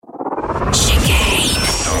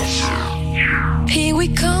We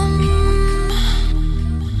come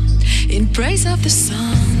in praise of the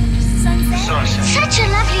sun. Such a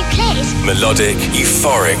lovely place. Melodic,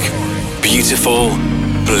 euphoric, beautiful,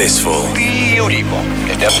 blissful. Beautiful.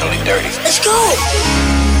 It's definitely dirty. Let's go.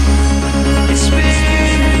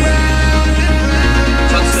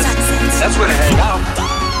 Sunsets. That's where to hang out.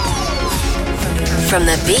 From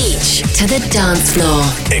the beach to the dance floor.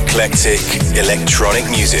 Eclectic, electronic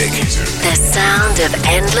music. The sound of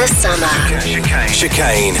endless summer.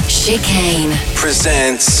 Chicane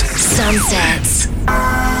presents Sunsets.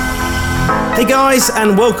 Hey guys,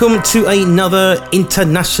 and welcome to another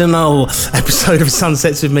international episode of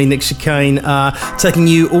Sunsets with me, Nick Chicane, taking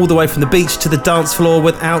you all the way from the beach to the dance floor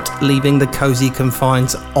without leaving the cosy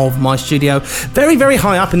confines of my studio, very, very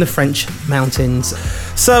high up in the French mountains.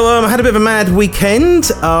 So I had a bit of a mad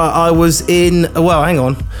weekend. I was in,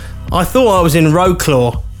 I thought I was in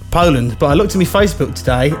Wrocław, Poland, but I looked at my Facebook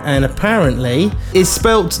today and apparently it's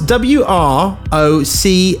spelt W-R-O-C-L-A-W,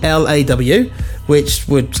 which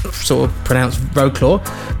would sort of pronounce Wrocław,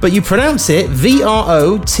 but you pronounce it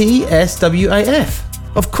V-R-O-T-S-W-A-F.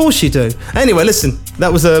 Of course you do. Anyway, listen,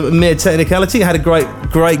 that was a mere technicality. I had a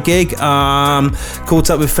great gig. Caught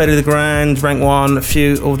up with Fede the Grand, Rank 1, a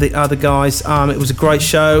few of the other guys. It was a great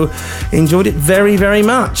show. Enjoyed it very, very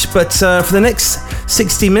much. But for the next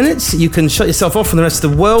 60 minutes, you can shut yourself off from the rest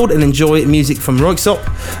of the world and enjoy music from Wrocław,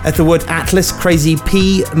 Ethelwood, Atlas, Crazy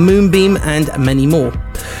P, Moonbeam, and many more.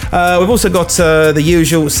 We've also got the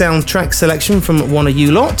usual soundtrack selection from one of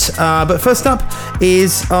you lot. But first up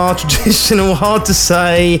is our traditional hard to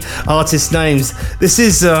say artist names. This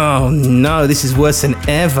is worse than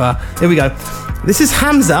ever. Here we go. This is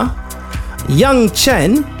Hamza, Young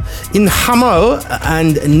Chen, In Hamo,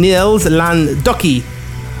 and Niels Landoki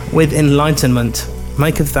with Enlightenment.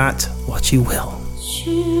 Make of that what you will.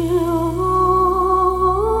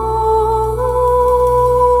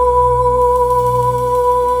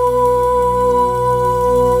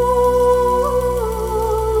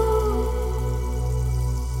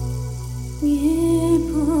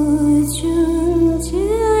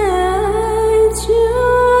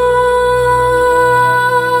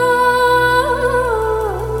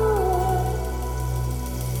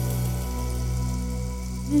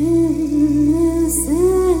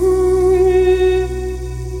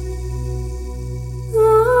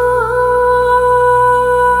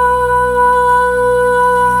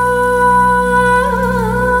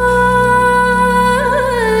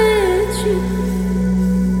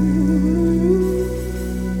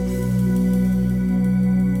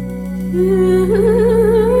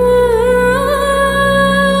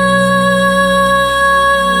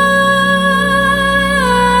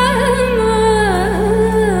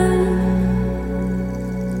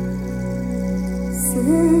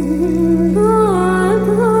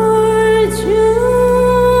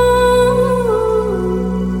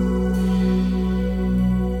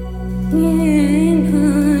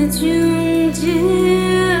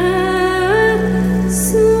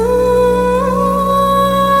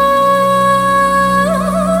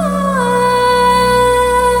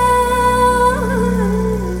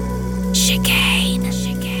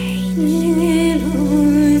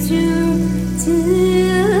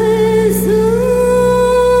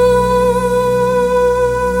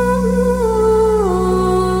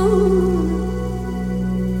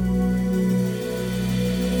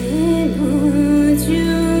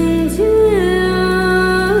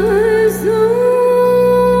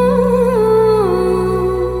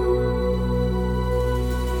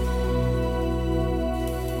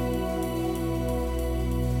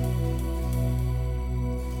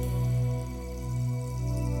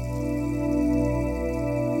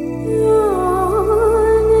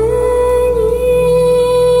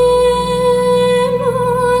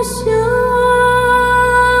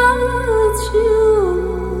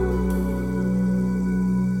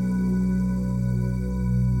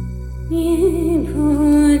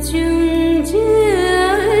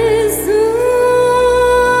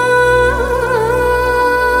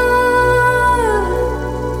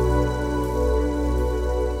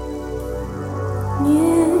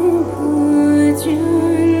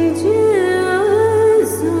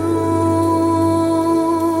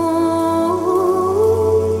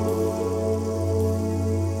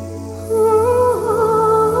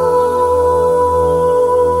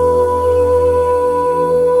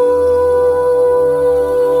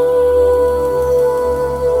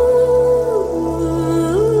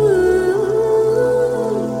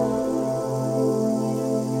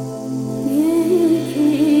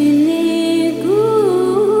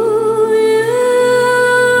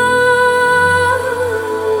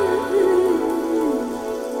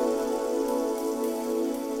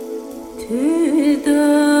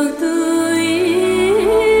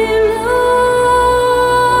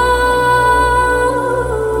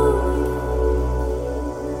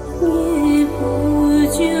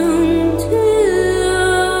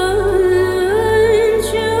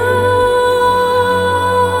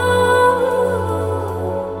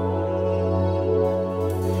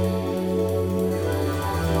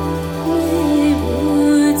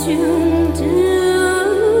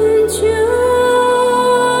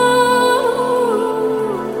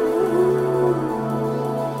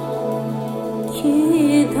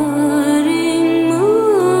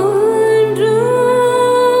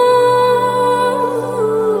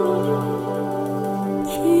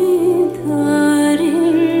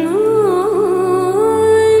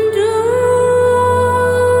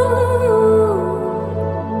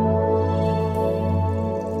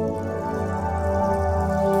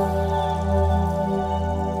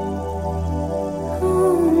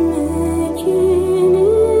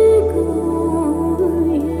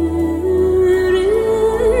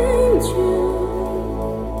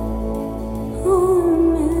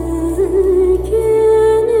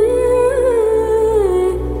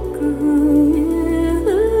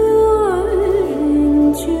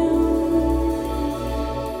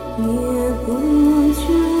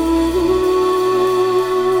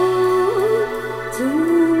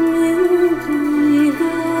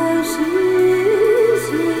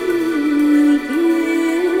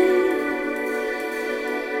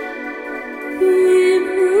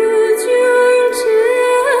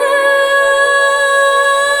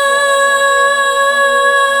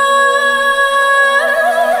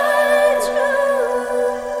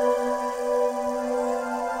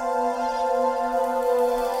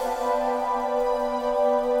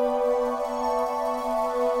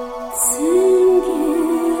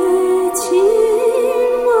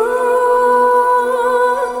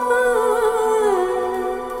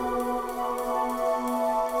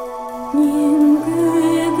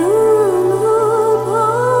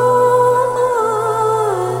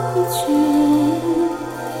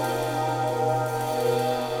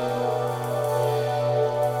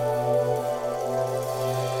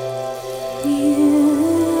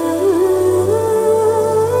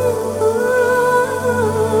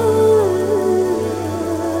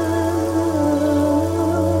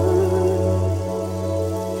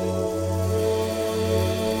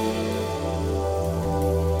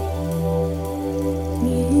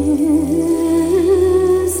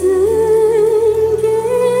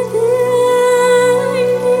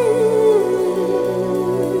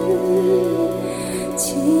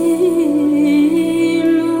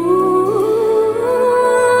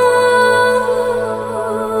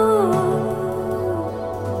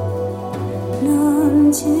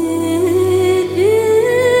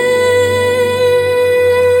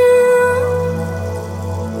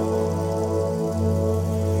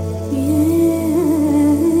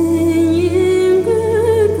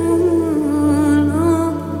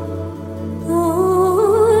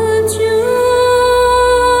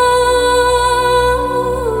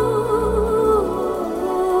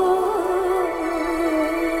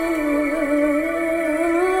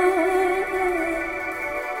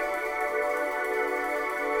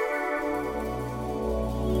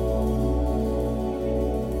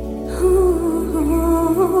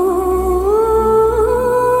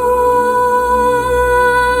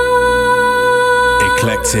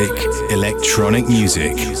 Electronic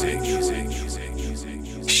music.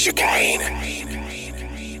 Chicane.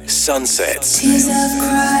 Sunsets. Tears I've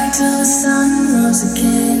cried till the sun rose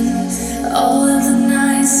again. All of the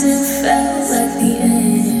nights it felt like the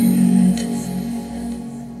end.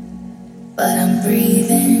 But I'm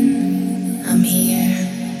breathing, I'm here.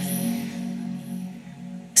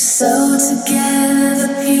 So together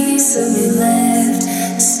the piece of me left.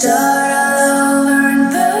 Start all over and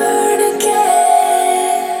burn again.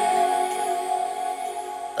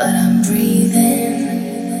 But I'm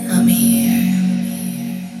breathing, I'm here.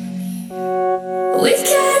 We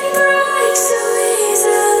can break so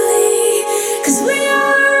easily, 'cause we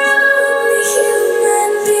are only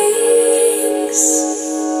human beings.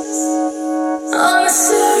 On the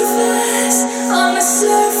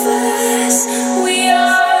surface, we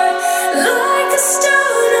are like a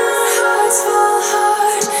stone, our hearts fall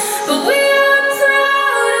hard, but we are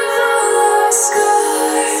proud of all our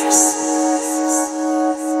scars.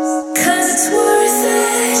 'Cause it's worth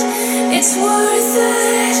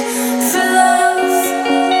it for love.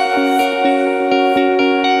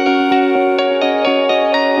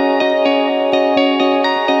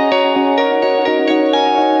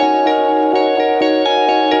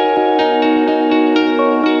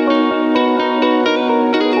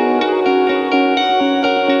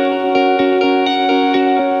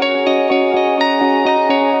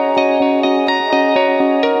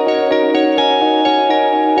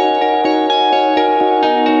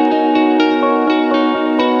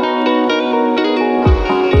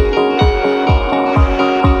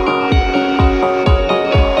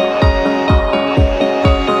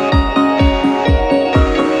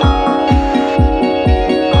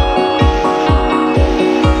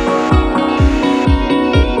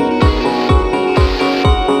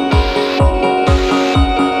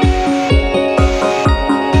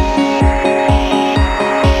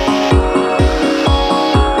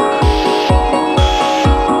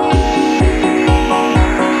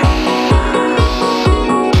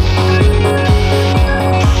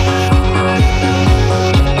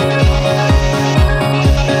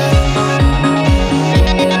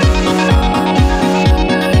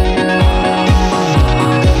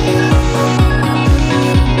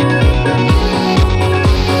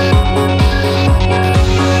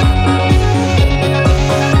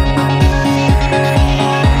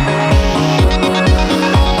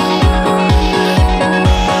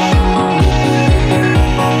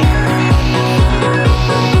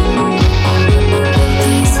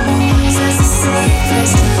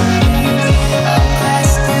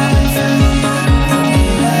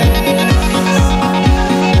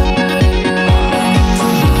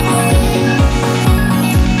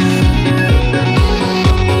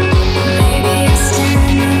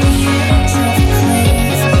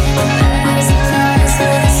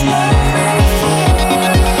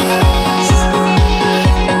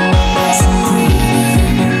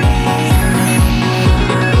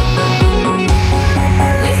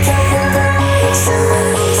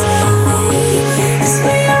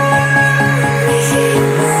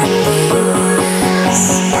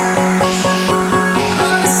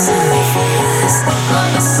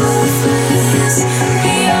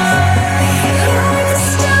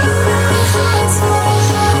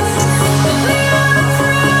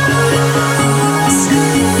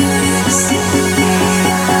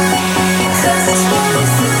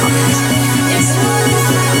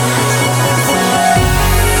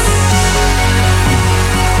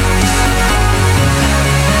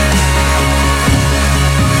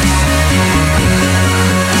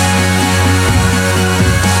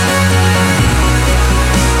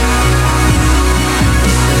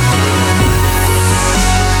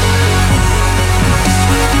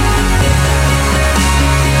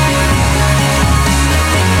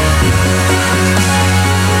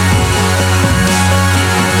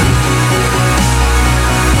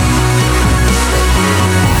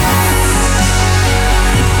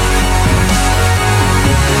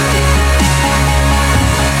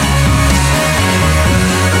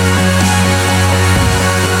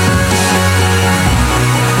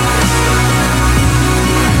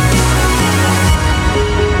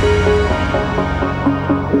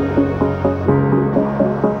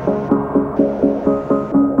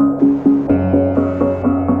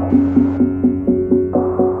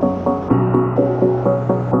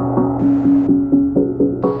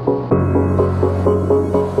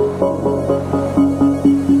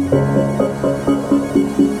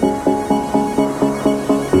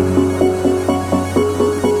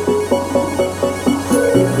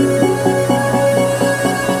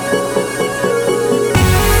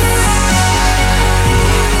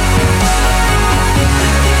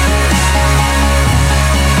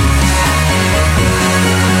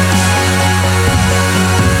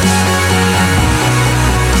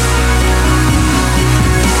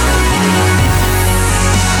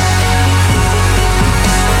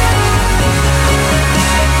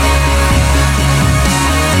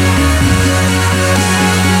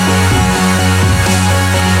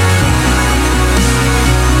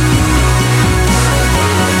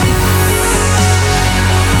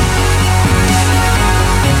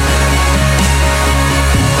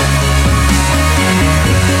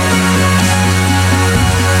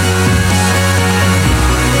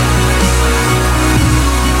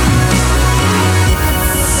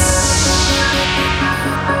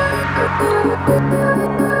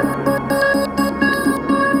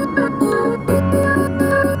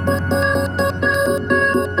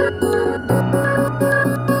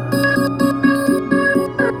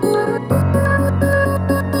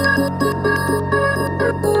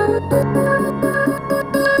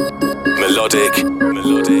 Melodic,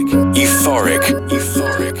 euphoric,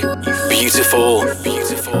 beautiful,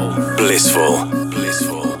 blissful.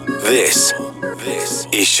 This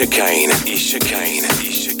is Chicane.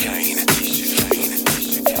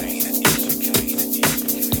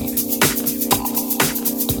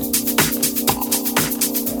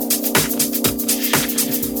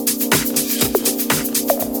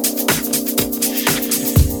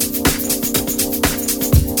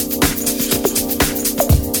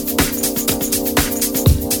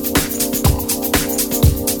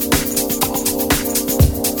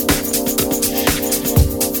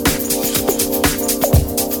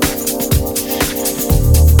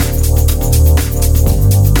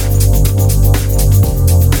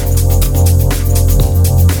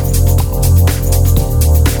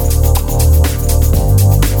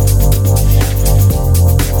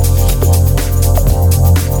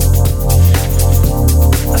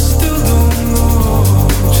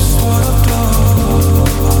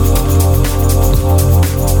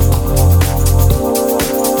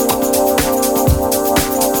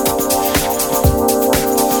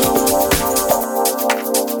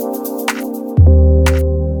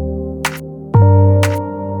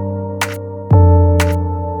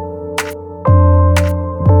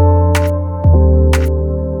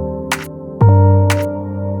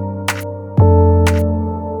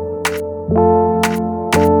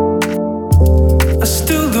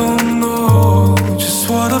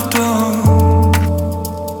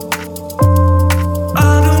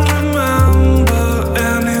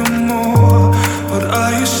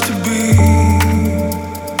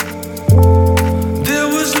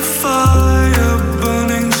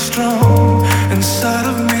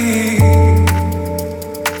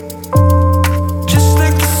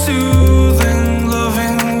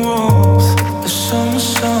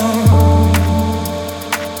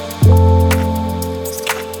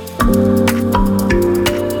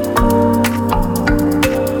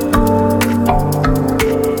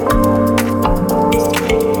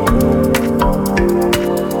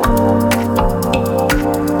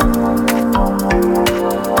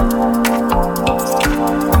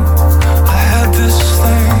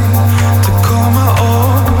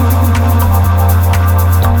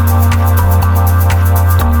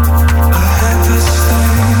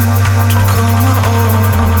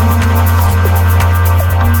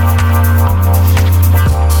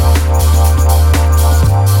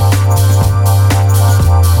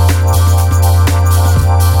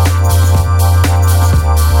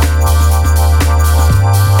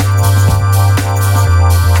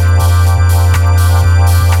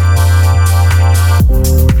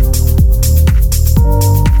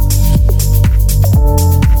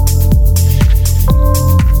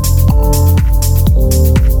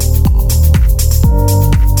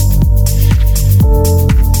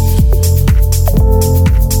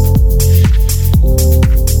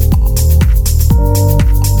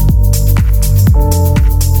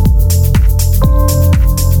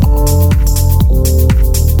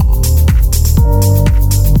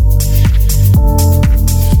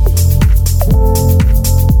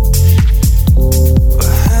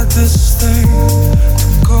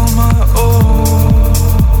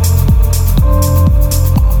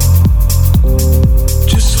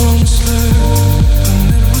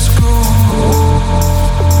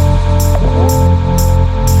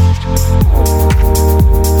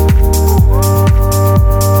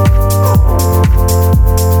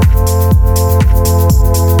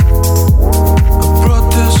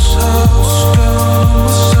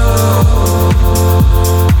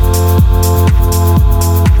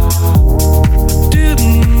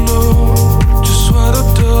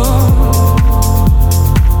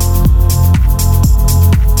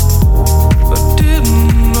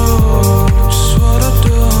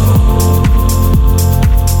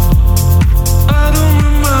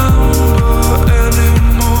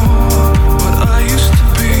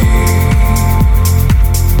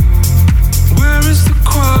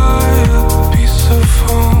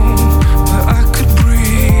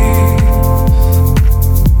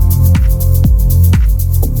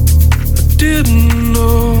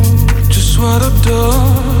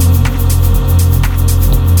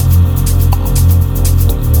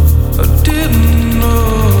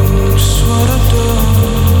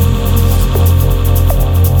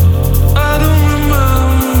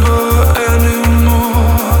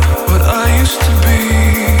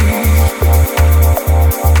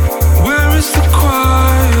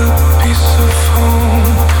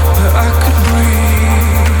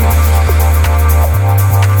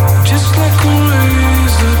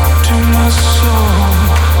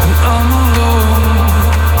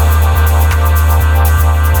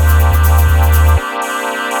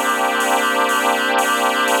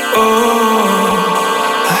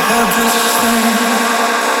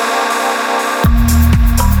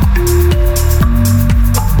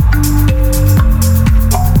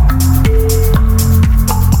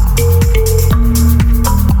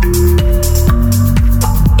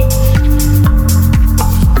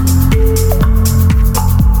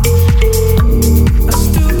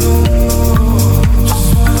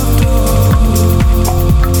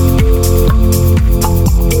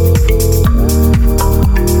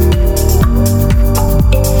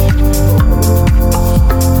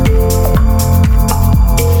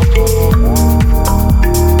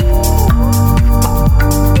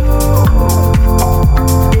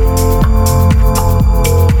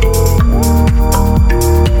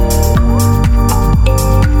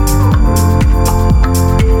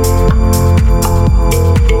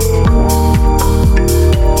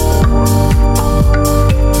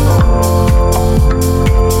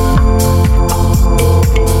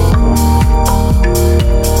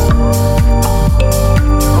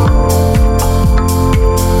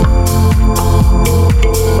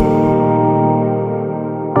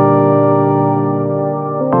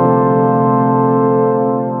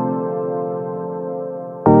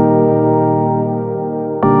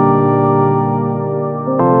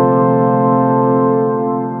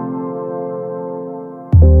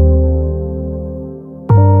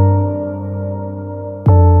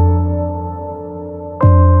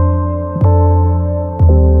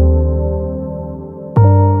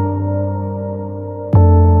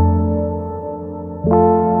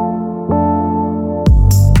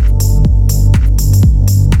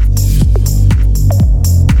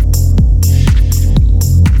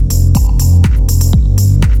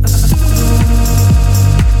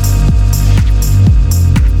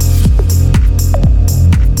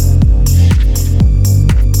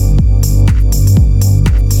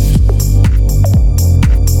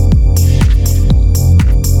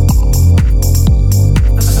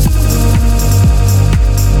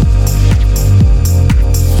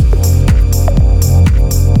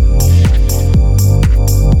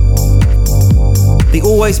 The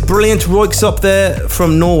always brilliant Røyksopp there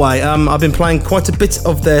from Norway. I've been playing quite a bit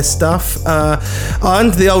of their stuff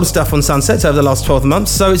and the old stuff on Sunsets over the last 12 months,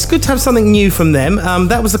 so it's good to have something new from them.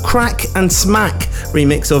 That was the Crack and Smack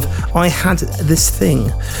remix of I Had This Thing.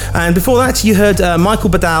 And before that, you heard Michael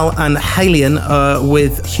Badal and Halion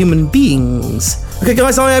with Human Beings. Okay,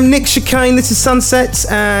 guys, I am Nick Chicane. This is Sunsets,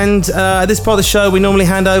 and at this part of the show, we normally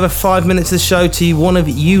hand over 5 minutes of the show to one of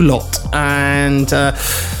you lot. And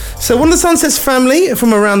so one of the Sunsets family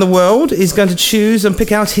from around the world is going to choose and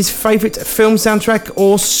pick out his favourite film soundtrack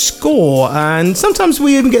or score. And sometimes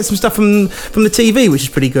we even get some stuff from the TV, which is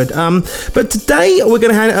pretty good. But today we're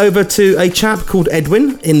going to hand it over to a chap called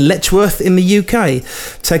Edwin in Letchworth in the UK.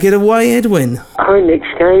 Take it away, Edwin. Hi, Nick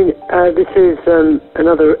Chicane. This is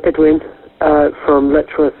another Edwin from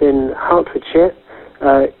Letchworth in Hertfordshire,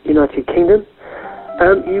 United Kingdom.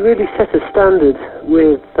 You really set a standard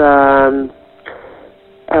with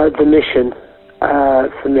the Mission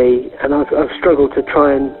for me, and I've struggled to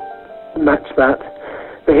try and match that.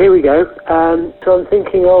 But here we go. So I'm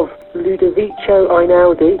thinking of Ludovico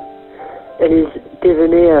Einaudi and his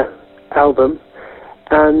Divineer album,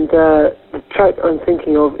 and the track I'm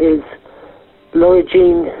thinking of is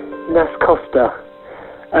L'Origine Nascosta.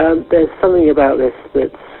 There's something about this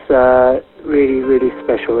that's really, really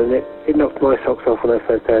special, and it knocked my socks off when I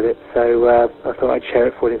first heard it, so I thought I'd share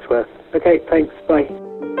it for what it's worth. Okay, thanks, bye.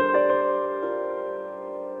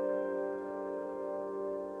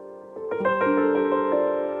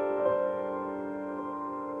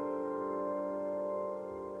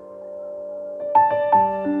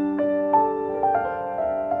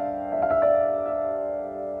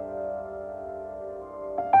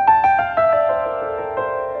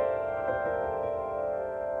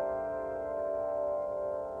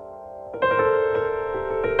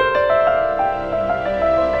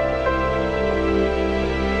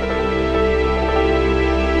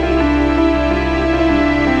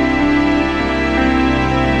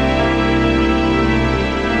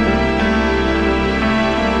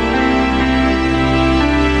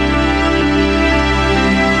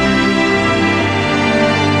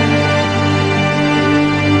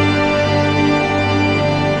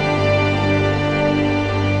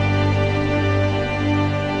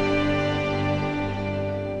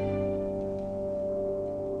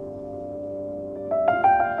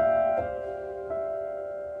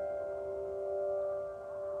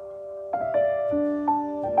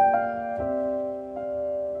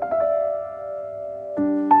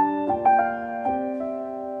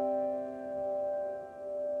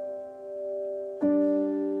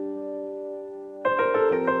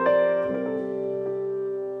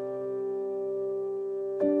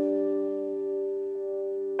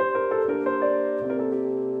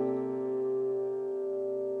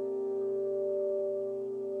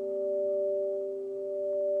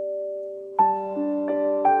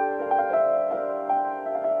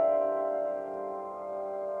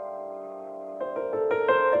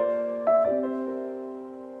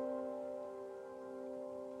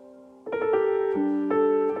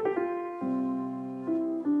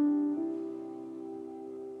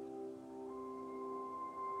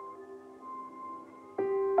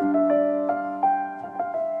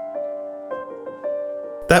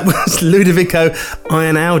 That was Ludovico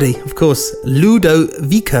Einaudi, of course,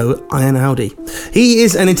 Ludovico Einaudi. He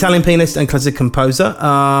is an Italian pianist and classical composer,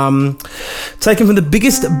 taken from the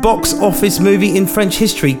biggest box office movie in French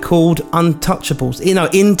history called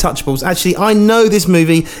Intouchables. Actually, I know this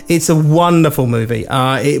movie. It's a wonderful movie.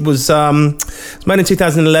 It was made in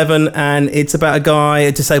 2011, and it's about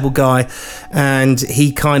a disabled guy, and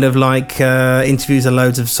he kind of interviews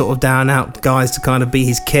loads of sort of down out guys to kind of be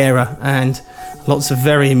his carer, and lots of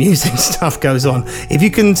very amusing stuff goes on. If you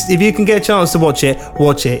can get a chance to watch it.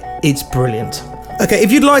 It's brilliant. Okay,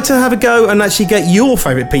 if you'd like to have a go and actually get your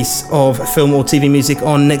favourite piece of film or TV music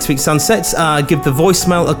on next week's Sunsets, give the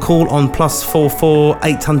voicemail a call on +44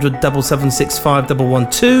 800 776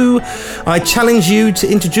 5112. I challenge you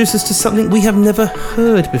to introduce us to something we have never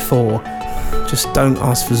heard before. Just don't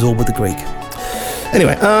ask for Zorba the Greek.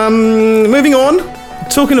 Anyway, moving on.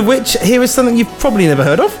 Talking of which, here is something you've probably never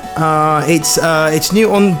heard of. It's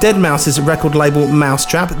new on Deadmau5's record label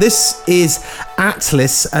Mousetrap. This is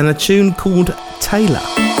Atlas and a tune called Taylor.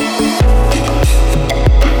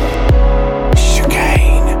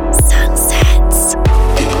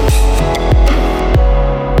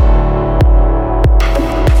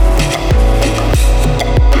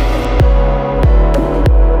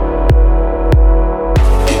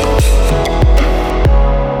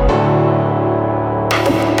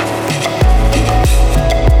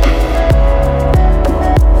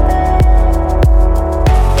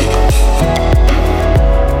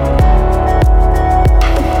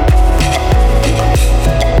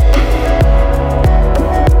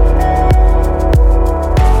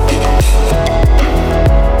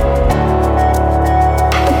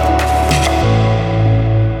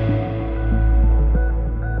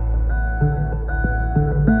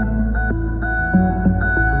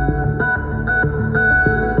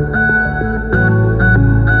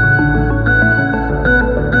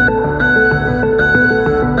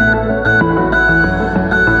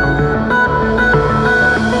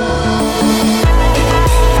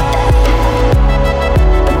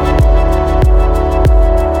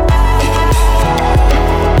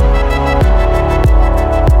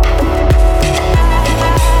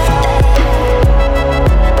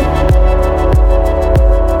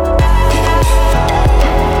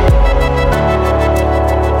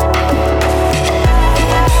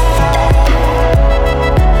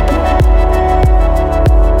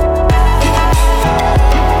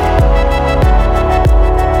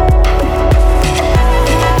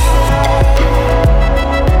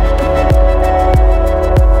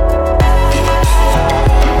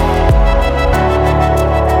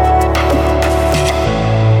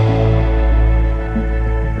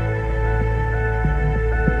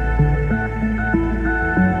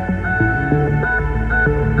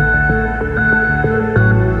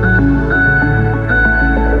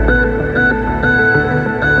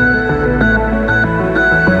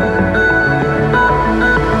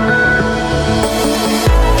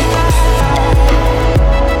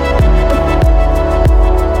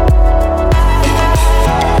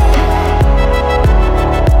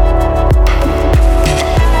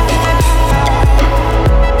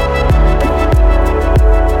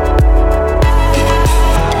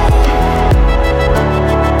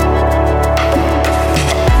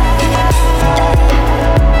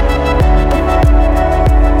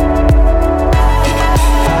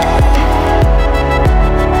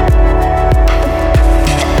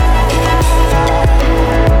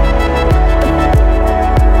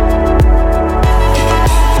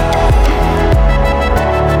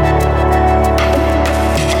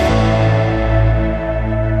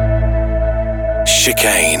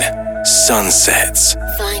 Chicane Sunsets.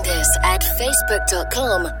 Find us at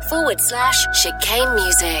facebook.com/Chicane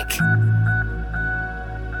Music.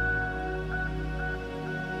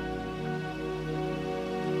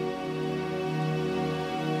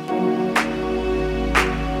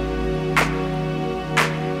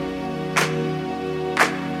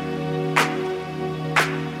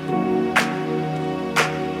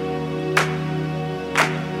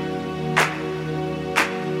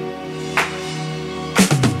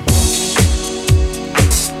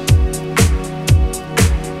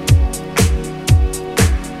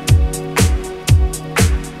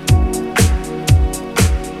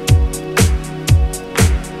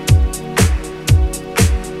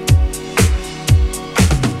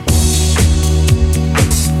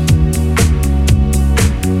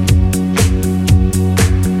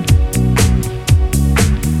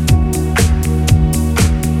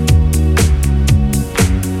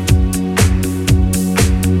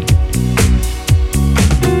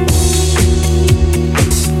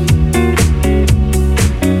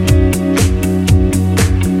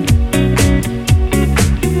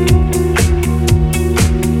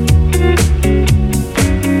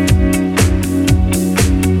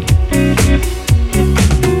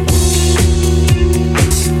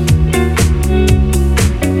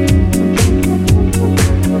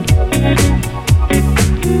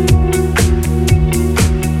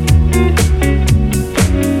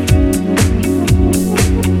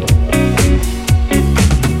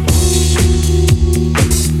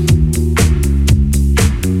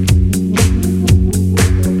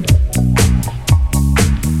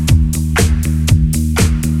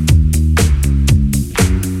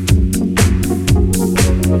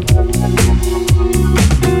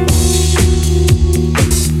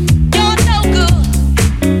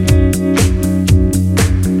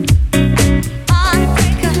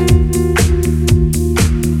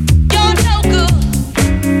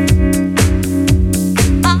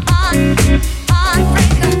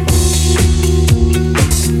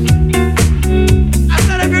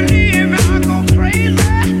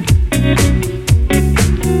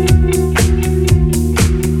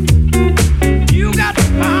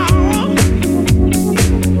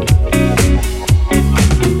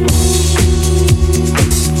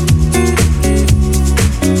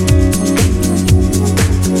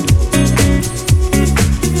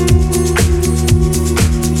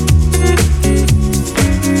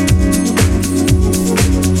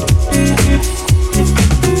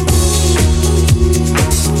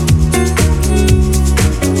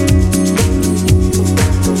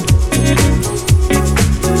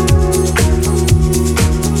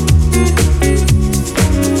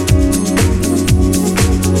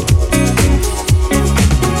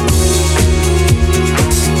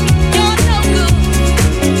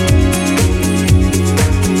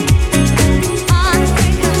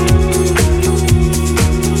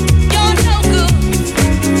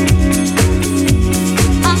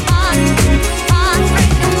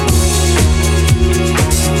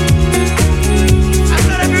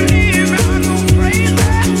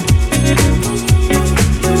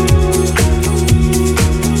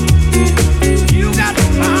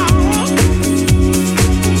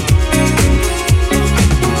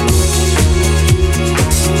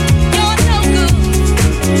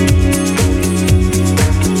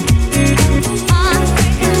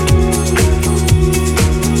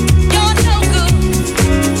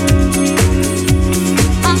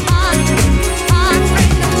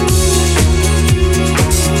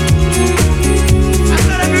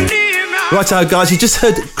 Righto, guys, you just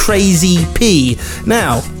heard Crazy P.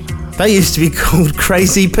 Now, they used to be called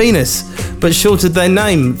Crazy Penis, but shortened their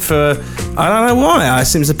name for, I don't know why. I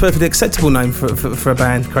assume it's a perfectly acceptable name for a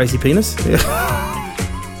band, Crazy Penis.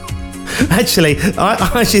 Actually, I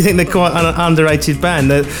actually think they're quite an underrated band.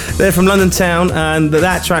 They're from London town, and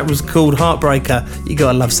that track was called Heartbreaker. You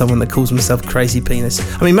gotta love someone that calls himself Crazy Penis.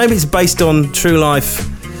 I mean, maybe it's based on true life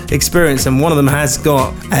experience, and one of them has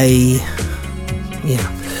got a...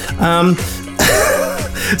 yeah.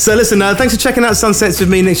 So listen, thanks for checking out Sunsets with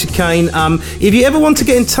me, Nick Chicane. If you ever want to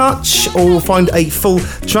get in touch or find a full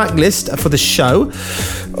track list for the show,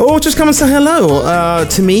 or just come and say hello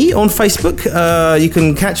to me on Facebook, you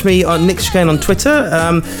can catch me on Nick Chicane on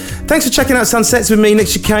Twitter. Thanks for checking out Sunsets with me, Nick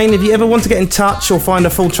Chicane. If you ever want to get in touch or find a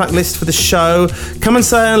full track list for the show, come and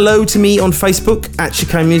say hello to me on Facebook at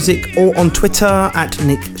Chicane Music or on Twitter at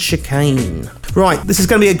Nick Chicane. Right, this is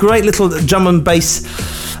going to be a great little drum and bass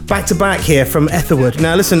back to back here from Etherwood.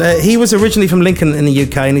 Now listen, he was originally from Lincoln in the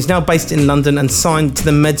UK and he's now based in London and signed to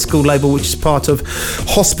the Med School label, which is part of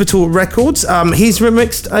Hospital Records. He's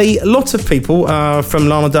remixed a lot of people, from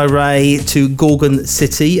Lana Del Rey to Gorgon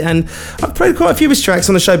City, and I've played quite a few of his tracks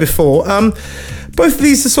on the show before. Both of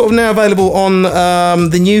these are sort of now available on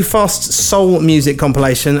the new Fast Soul Music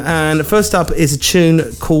compilation, and first up is a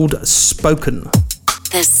tune called Spoken.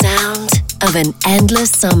 The sound of an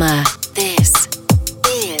endless summer. This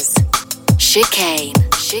is Chicane.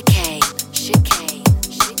 Chicane. Chicane.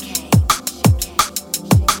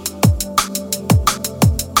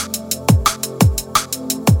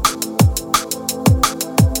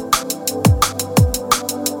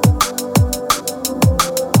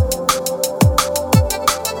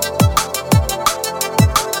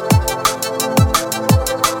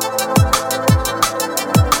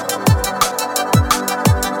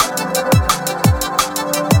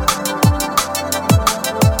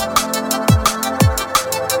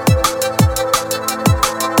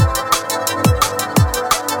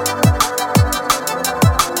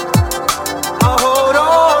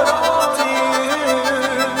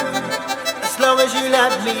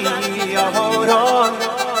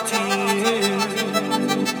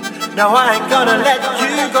 Now I ain't gonna let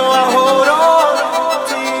you go, I hold on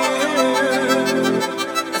to you.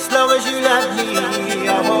 As long as you let me,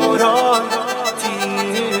 I hold on to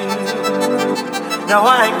you. Now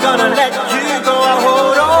I ain't gonna let you go, I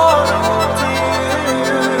hold on to you.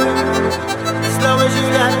 As long as you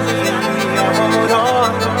let me, I hold on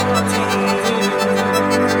to you.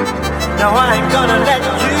 Now I ain't gonna let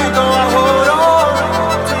you go, I hold on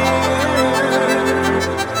to you.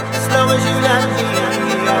 As long as you let me,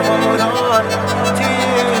 hold on to you.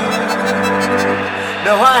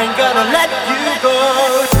 No, I ain't gonna let you go.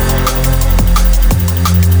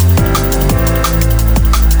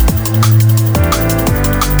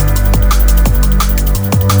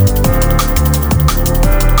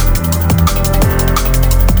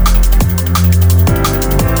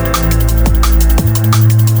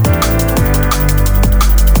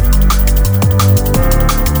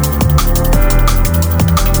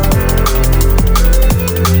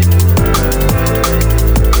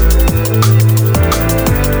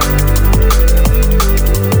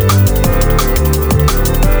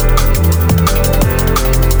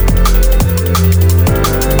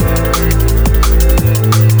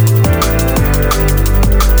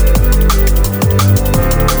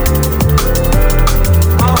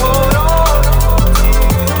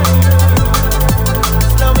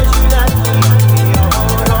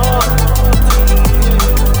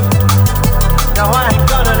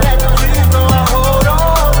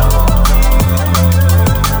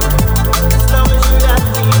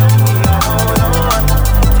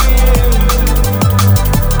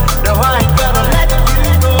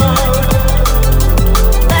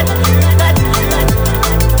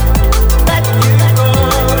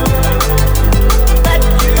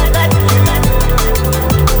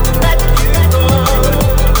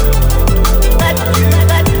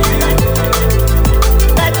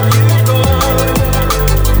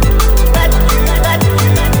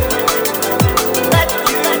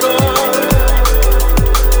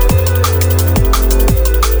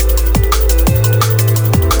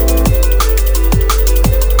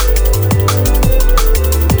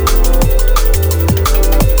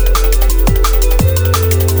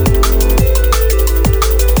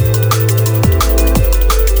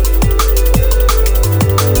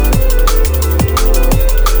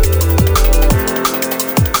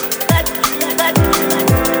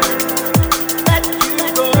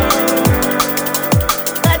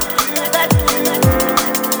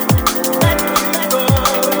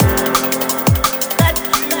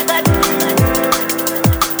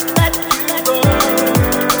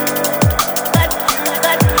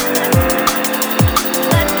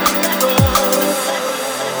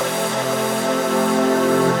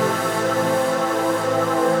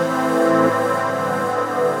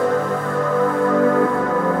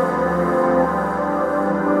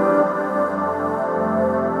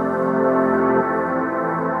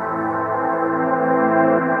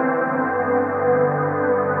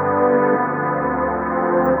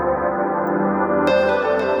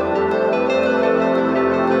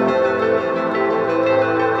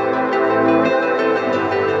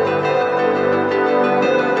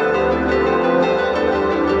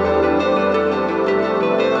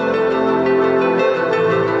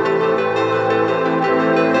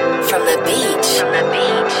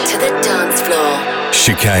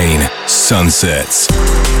 Chicane Sunsets.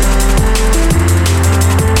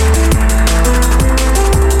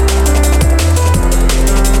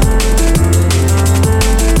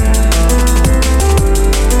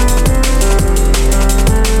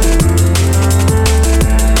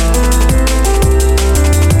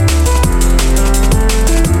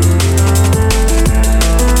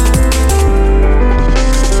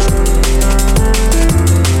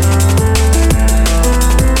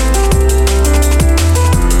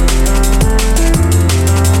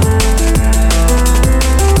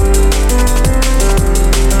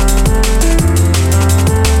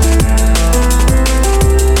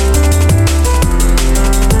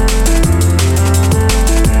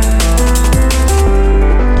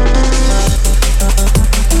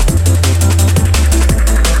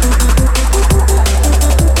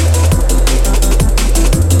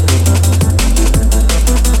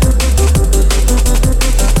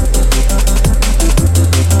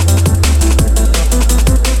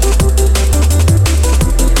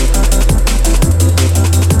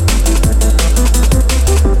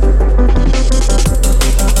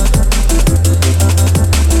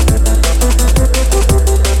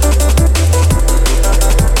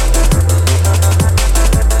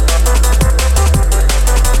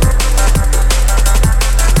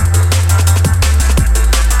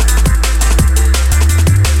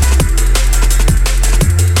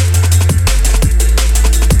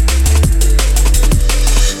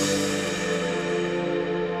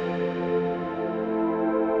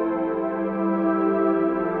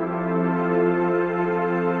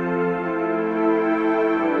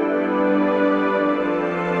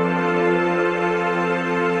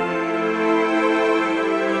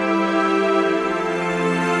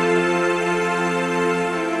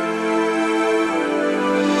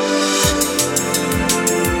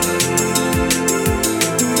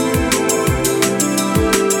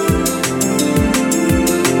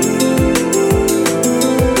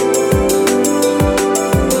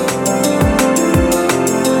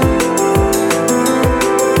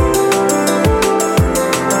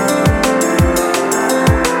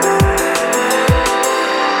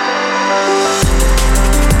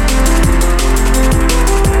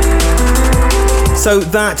 So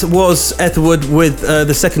that was Ethelwood with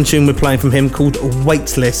the second tune we're playing from him called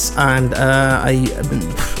Weightless, and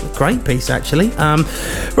a great piece actually.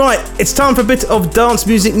 Right, it's time for a bit of dance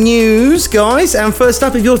music news, guys. And first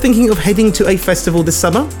up, if you're thinking of heading to a festival this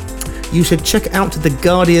summer, you should check out The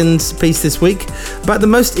Guardian's piece this week about the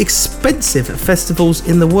most expensive festivals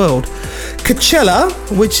in the world. Coachella,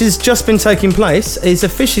 which has just been taking place, is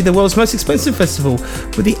officially the world's most expensive festival,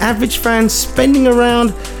 with the average fan spending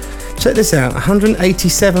around, check this out,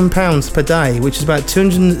 £187 per day, which is about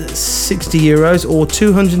 €260 or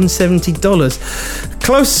 $270.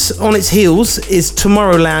 Close on its heels is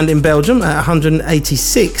Tomorrowland in Belgium at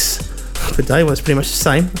 186 per day. Well, it's pretty much the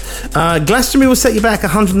same. Glastonbury will set you back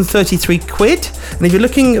 133 quid. And if you're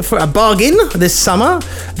looking for a bargain this summer,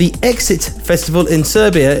 the Exit Festival in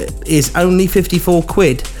Serbia is only 54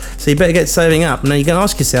 quid. So you better get saving up. Now you're going to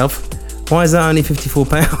ask yourself, why is that only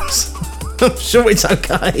 £54? I'm sure it's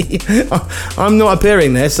okay. I'm not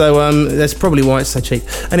appearing there, so that's probably why it's so cheap.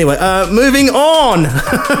 Anyway, moving on.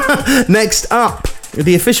 Next up,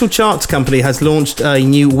 the official charts company has launched a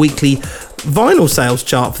new weekly vinyl sales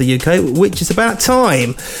chart for the UK, which is about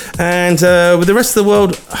time, and with the rest of the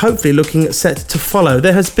world hopefully looking set to follow.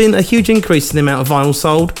 There has been a huge increase in the amount of vinyl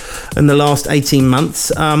sold in the last 18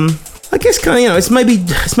 months. I guess kind of, it's maybe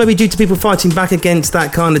due to people fighting back against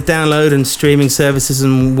that kind of download and streaming services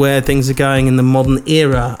and where things are going in the modern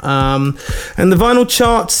era. And the vinyl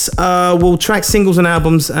charts will track singles and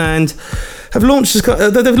albums, and they've launched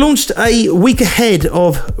a week ahead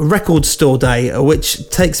of Record Store Day, which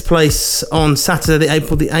takes place on Saturday,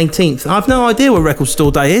 April the 18th. I have no idea what Record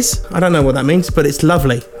Store Day is. I don't know what that means, but it's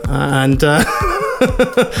lovely. And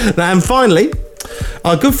finally,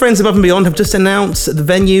 our good friends Above and Beyond have just announced the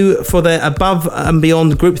venue for their Above and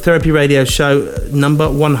Beyond Group Therapy Radio Show number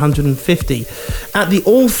 150 at the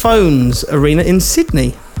All Phones Arena in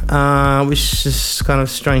Sydney. Which is kind of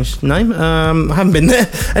a strange name. I haven't been there.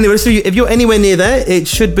 Anyway, so if you're anywhere near there, it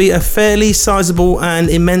should be a fairly sizable and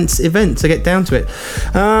immense event to get down to it.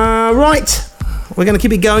 Right, we're going to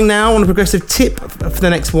keep it going now on a progressive tip for the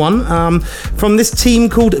next one. From this team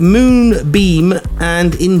called Moonbeam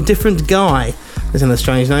and Indifferent Guy. There's another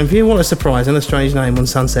strange name for you. What a surprise, another strange name on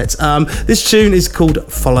Sunsets. This tune is called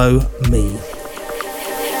Follow Me.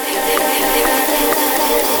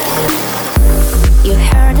 You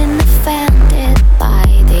hurt and offended by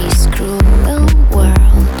this cruel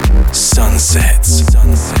world. Sunsets.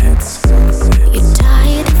 You're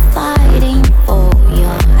tired of fighting for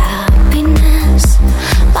your happiness,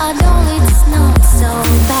 but all it's not so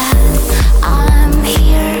bad. I'm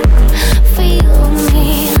here, feel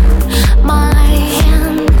me. My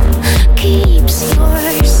hand keeps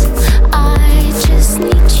yours. I just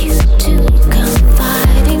need you to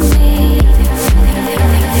confide in me.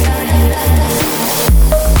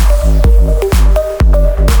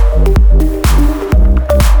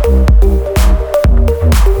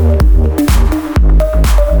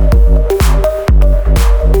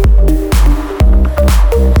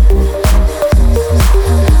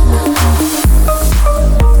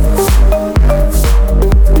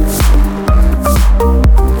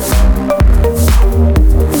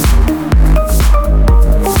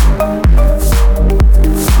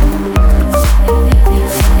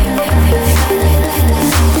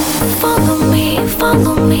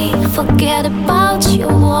 Forget about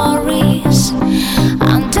your worries,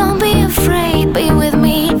 and don't be afraid, be with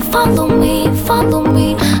me. Follow me,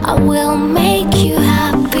 I will make you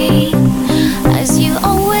happy, as you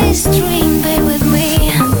always dream, be with me.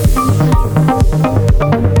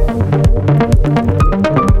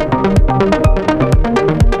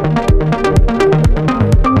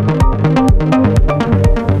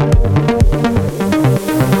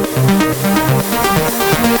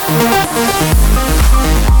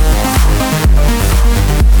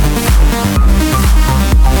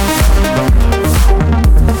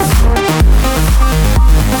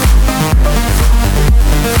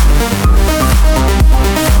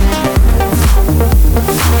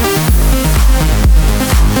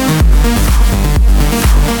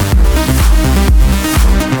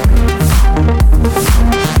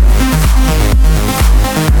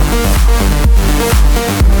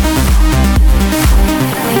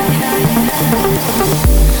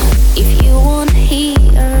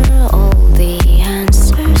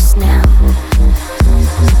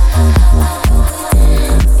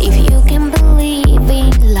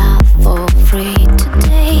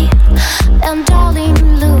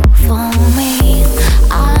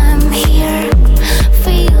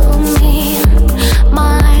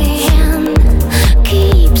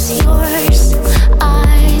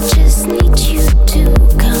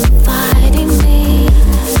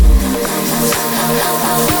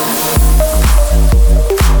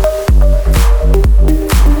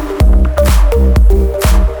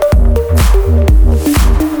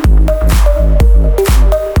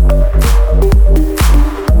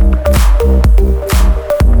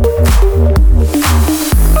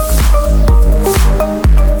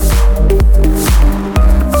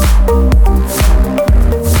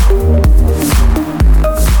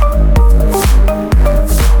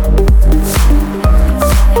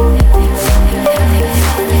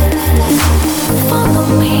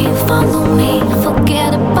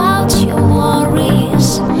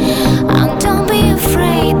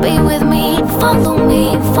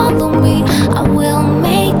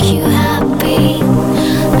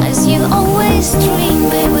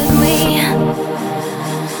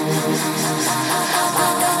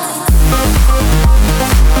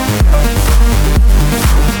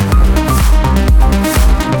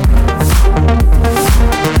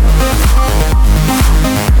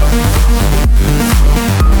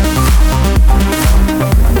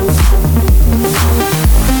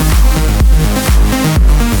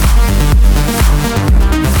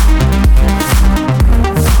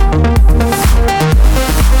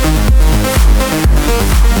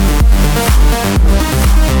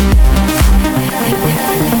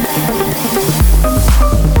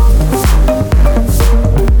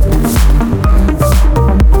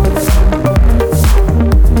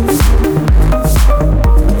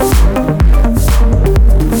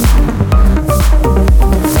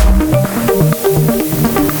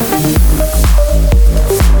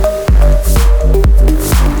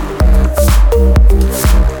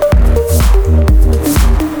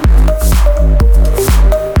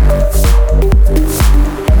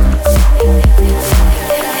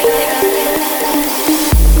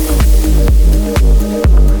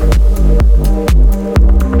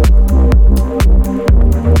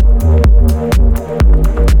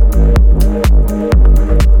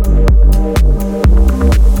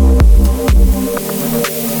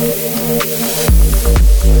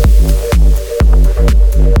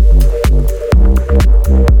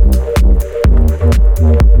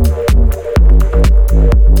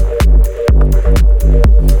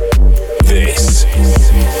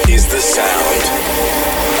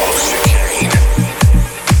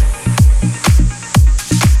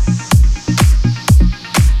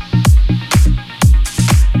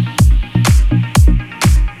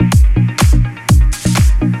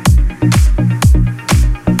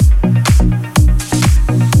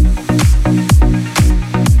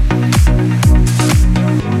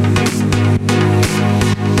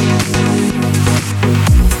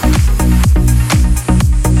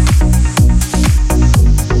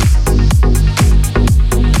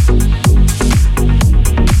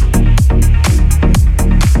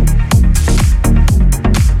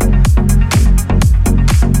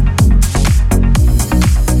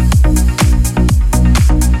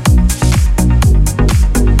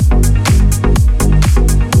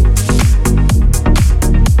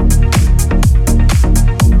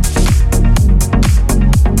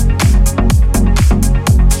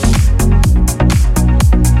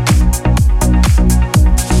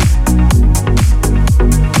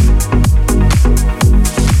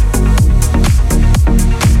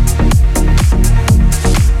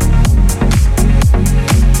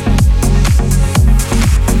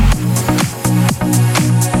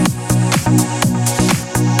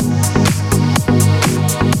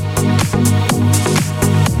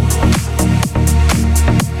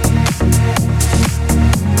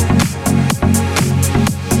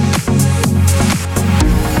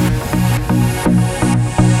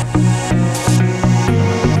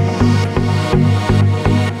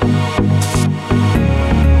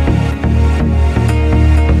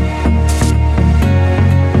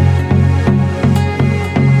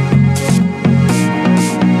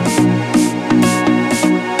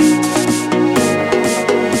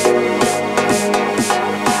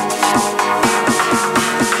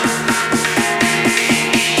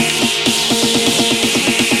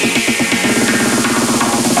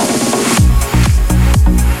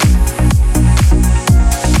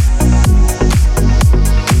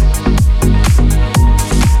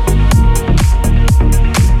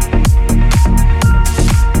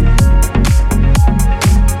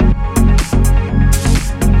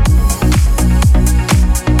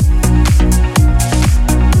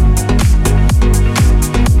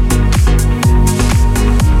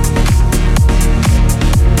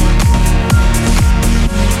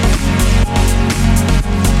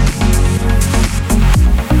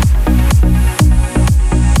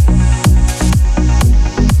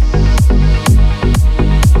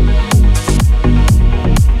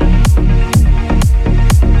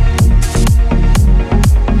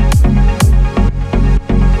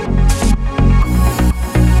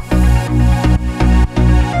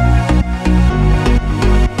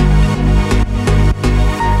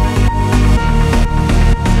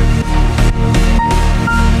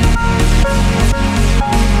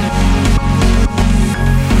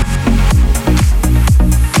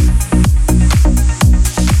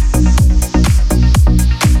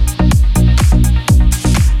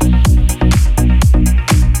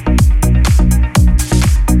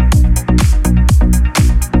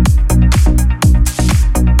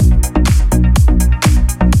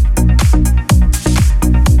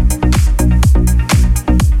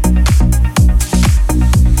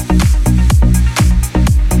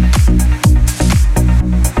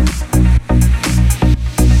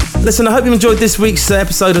 Listen, I hope you enjoyed this week's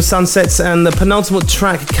episode of Sunsets, and the penultimate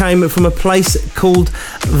track came from a place called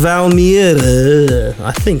Valmiera,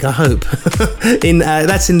 I hope.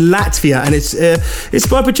 That's in Latvia, and it's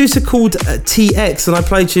by a producer called TX, and I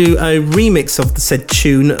played you a remix of the said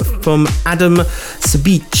tune from Adam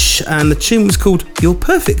Sabic, and the tune was called You're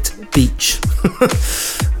Perfect Beach.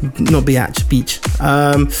 Not Biatch, Beach.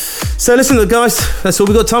 So listen, guys, that's all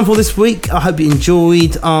we've got time for this week. I hope you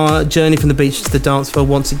enjoyed our journey from the beach to the dance floor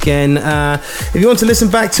once again. If you want to listen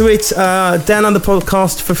back to it, download the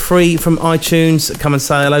podcast for free from iTunes. Come and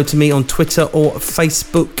say hello to me on Twitter or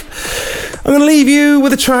Facebook. I'm going to leave you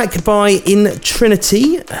with a track by In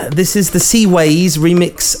Trinity. This is the Seaways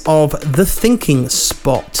remix of The Thinking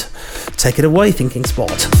Spot. Take it away, Thinking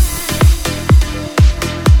Spot.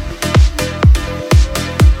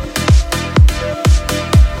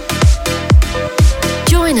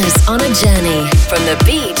 Join us on a journey from the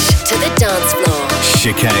beach to the dance floor.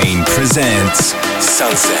 Chicane presents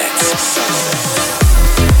Sunsets.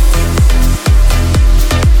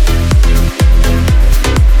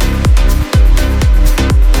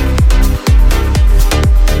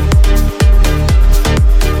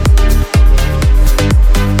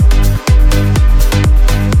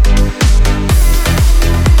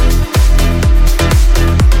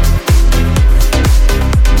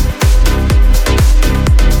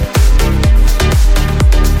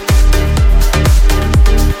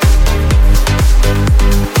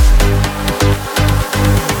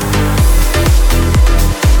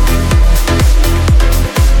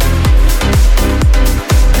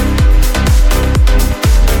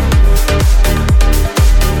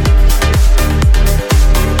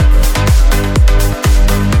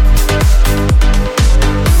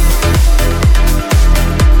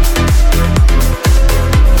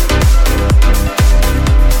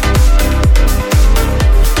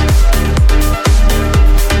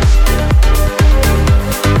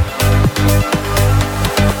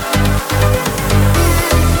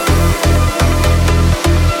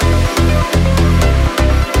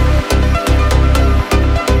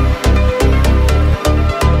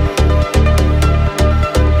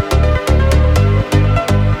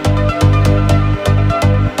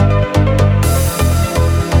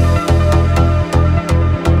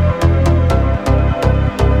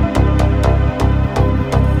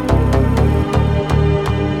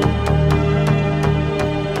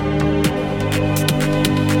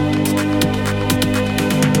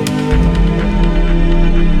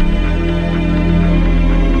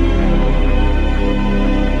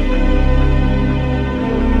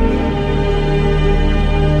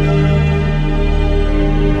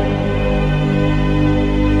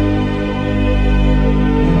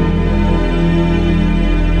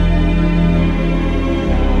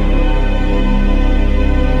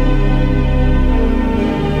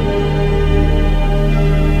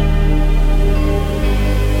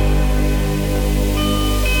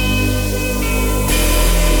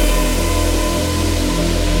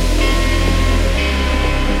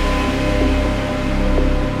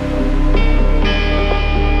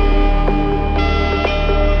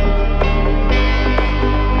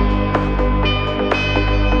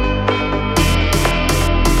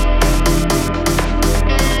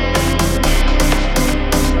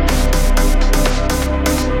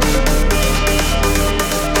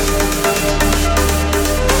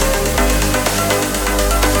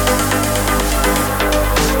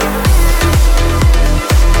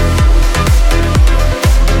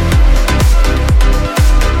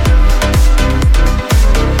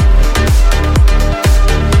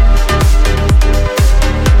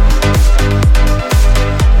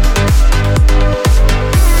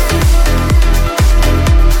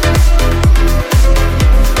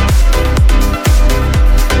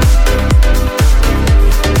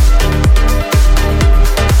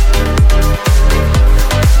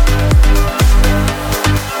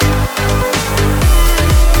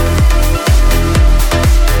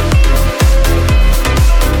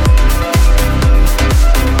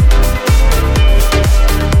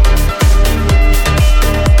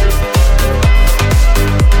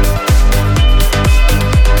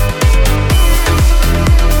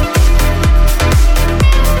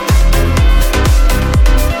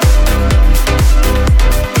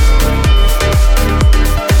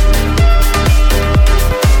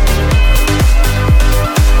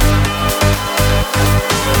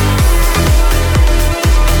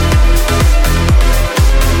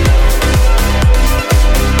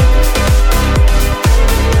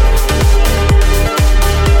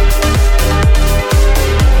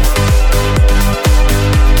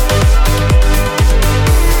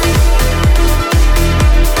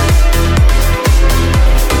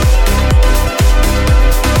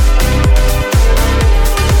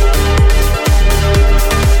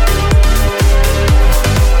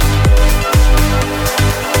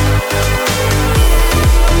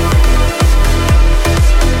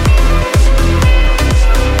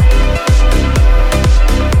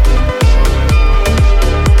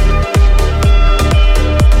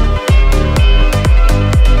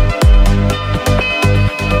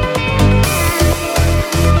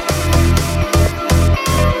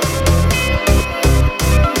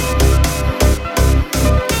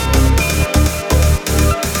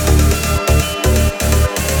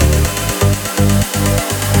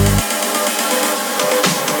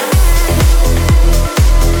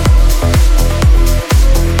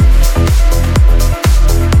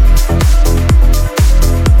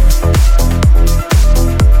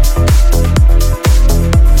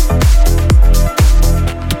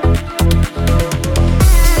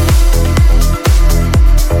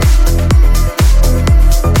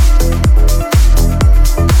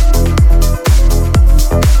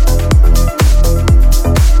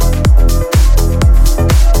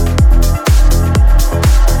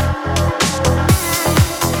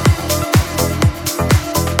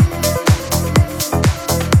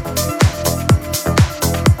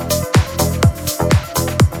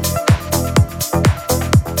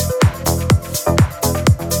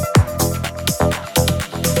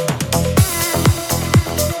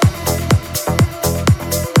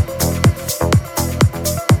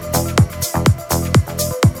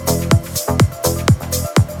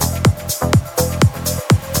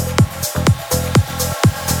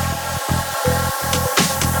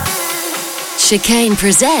 Chicane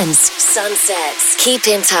presents Sunsets. Keep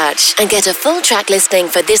in touch and get a full track listing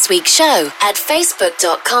for this week's show at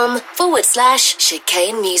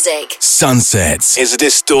facebook.com/Chicane Music. Sunsets is a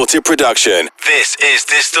Distorted production. This is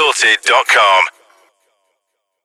Distorted.com.